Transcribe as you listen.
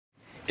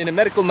in a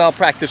medical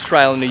malpractice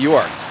trial in New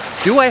York,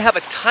 do I have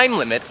a time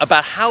limit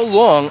about how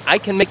long I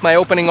can make my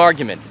opening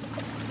argument?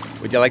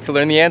 Would you like to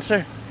learn the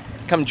answer?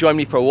 Come join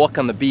me for a walk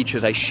on the beach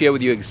as I share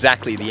with you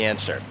exactly the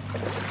answer.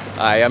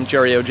 Hi, I'm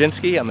Gerry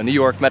Oginski. I'm a New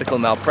York medical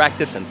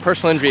malpractice and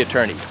personal injury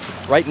attorney.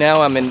 Right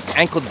now I'm in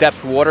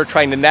ankle-depth water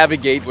trying to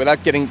navigate without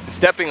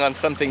stepping on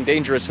something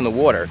dangerous in the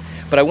water.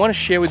 But I want to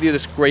share with you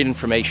this great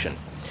information.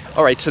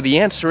 Alright, so the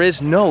answer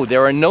is no,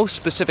 there are no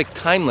specific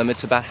time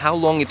limits about how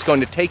long it's going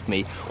to take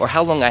me or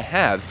how long I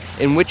have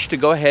in which to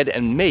go ahead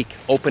and make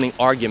opening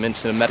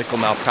arguments in a medical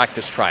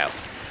malpractice trial.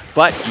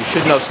 But you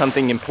should know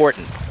something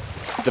important.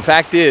 The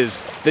fact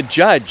is, the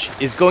judge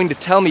is going to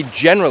tell me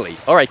generally,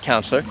 alright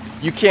counselor,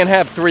 you can't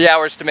have 3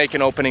 hours to make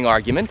an opening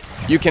argument,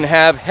 you can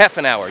have half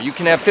an hour, you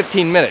can have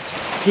 15 minutes.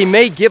 He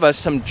may give us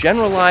some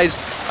generalized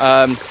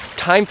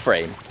time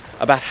frame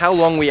about how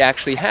long we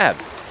actually have.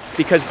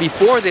 Because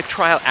before the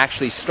trial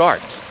actually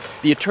starts,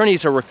 the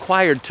attorneys are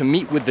required to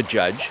meet with the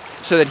judge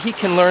so that he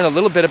can learn a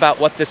little bit about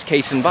what this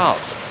case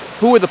involves.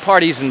 Who are the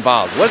parties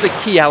involved? What are the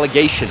key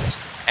allegations?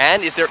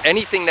 And is there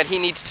anything that he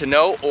needs to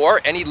know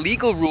or any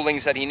legal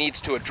rulings that he needs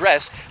to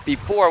address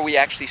before we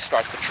actually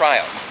start the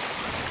trial?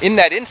 In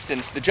that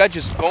instance, the judge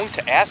is going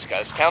to ask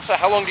us, Counselor,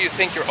 how long do you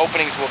think your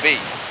openings will be?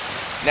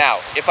 Now,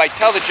 if I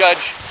tell the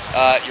judge,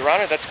 Your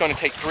Honor, that's going to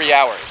take 3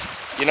 hours,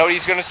 you know what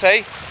he's going to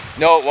say?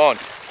 No, it won't.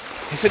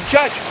 He said,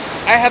 Judge,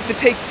 I have to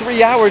take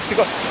 3 hours to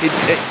go.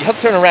 He'll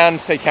turn around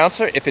and say,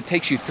 Counselor, if it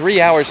takes you 3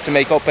 hours to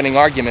make opening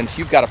arguments,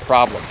 you've got a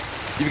problem.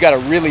 You've got a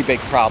really big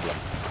problem.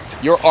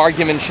 Your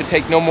argument should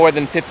take no more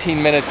than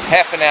 15 minutes,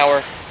 half an hour.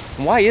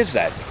 Why is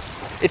that?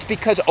 It's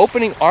because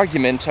opening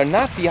arguments are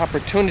not the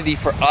opportunity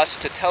for us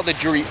to tell the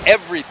jury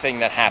everything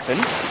that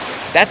happened.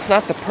 That's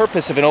not the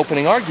purpose of an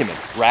opening argument.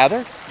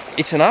 Rather,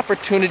 it's an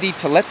opportunity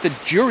to let the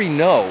jury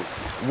know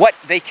what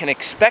they can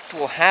expect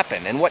will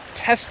happen and what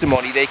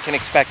testimony they can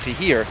expect to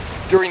hear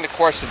during the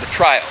course of the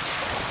trial.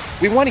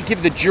 We want to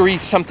give the jury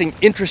something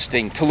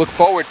interesting to look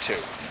forward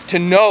to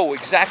know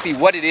exactly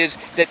what it is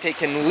that they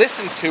can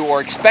listen to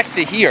or expect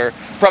to hear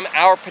from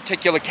our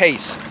particular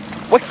case.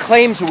 What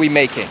claims are we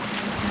making?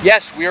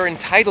 Yes, we are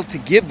entitled to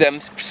give them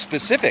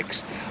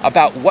specifics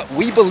about what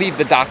we believe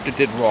the doctor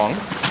did wrong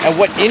and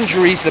what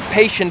injuries the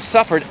patient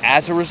suffered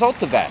as a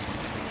result of that.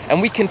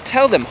 And we can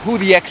tell them who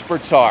the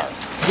experts are.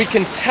 We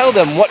can tell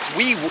them what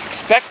we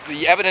expect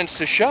the evidence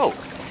to show.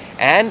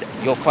 And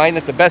you'll find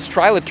that the best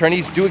trial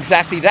attorneys do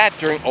exactly that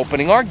during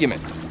opening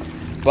argument.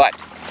 But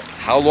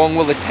how long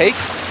will it take?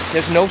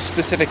 There's no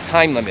specific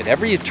time limit.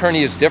 Every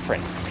attorney is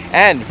different.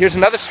 And here's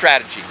another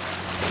strategy.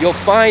 You'll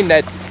find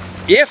that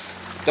if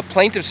the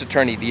plaintiff's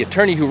attorney, the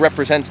attorney who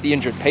represents the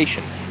injured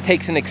patient,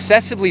 takes an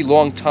excessively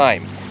long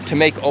time to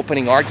make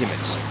opening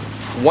arguments,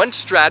 one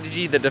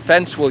strategy the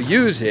defense will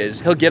use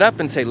is he'll get up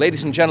and say,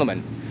 ladies and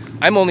gentlemen,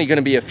 I'm only going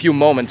to be a few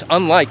moments,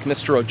 unlike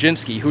Mr.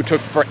 Oginski, who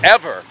took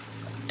forever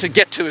to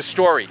get to the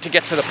story, to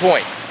get to the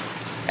point.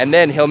 And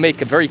then he'll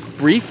make a very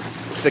brief,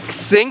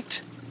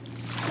 succinct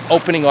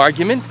opening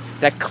argument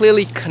that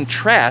clearly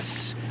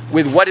contrasts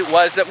with what it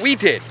was that we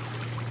did.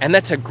 And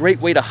that's a great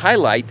way to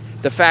highlight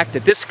the fact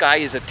that this guy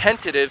is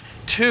attentive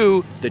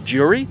to the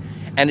jury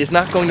and is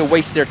not going to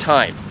waste their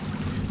time.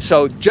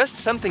 So just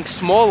something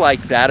small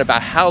like that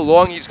about how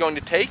long he's going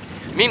to take.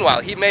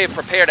 Meanwhile, he may have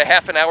prepared a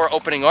half an hour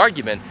opening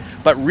argument,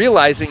 but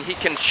realizing he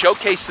can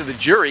showcase to the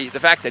jury the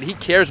fact that he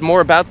cares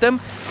more about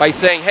them by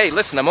saying, hey,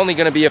 listen, I'm only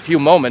going to be a few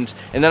moments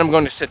and then I'm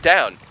going to sit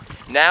down.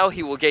 Now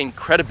he will gain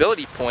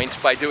credibility points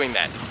by doing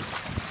that.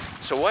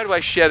 So why do I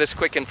share this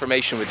quick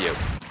information with you?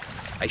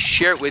 I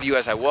share it with you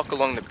as I walk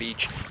along the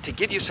beach to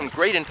give you some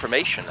great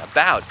information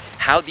about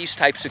how these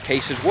types of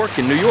cases work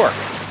in New York.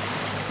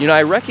 You know,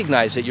 I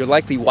recognize that you're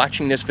likely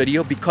watching this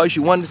video because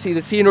you wanted to see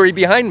the scenery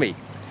behind me.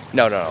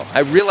 No. I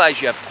realize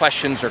you have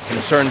questions or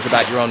concerns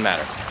about your own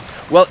matter.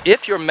 Well,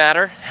 if your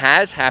matter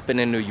has happened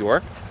in New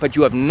York, but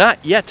you have not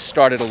yet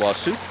started a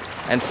lawsuit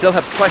and still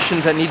have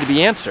questions that need to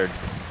be answered,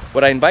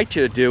 what I invite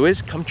you to do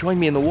is come join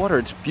me in the water.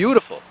 It's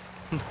beautiful.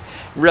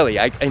 Really,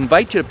 I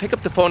invite you to pick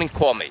up the phone and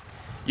call me.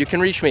 You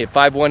can reach me at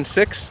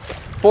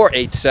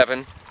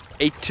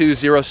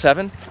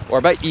 516-487-8207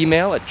 or by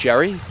email at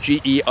Gerry,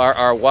 Gerry,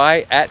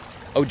 at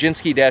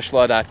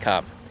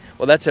oginski-law.com.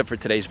 Well, that's it for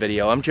today's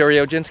video. I'm Gerry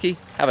Oginski.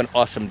 Have an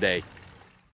awesome day.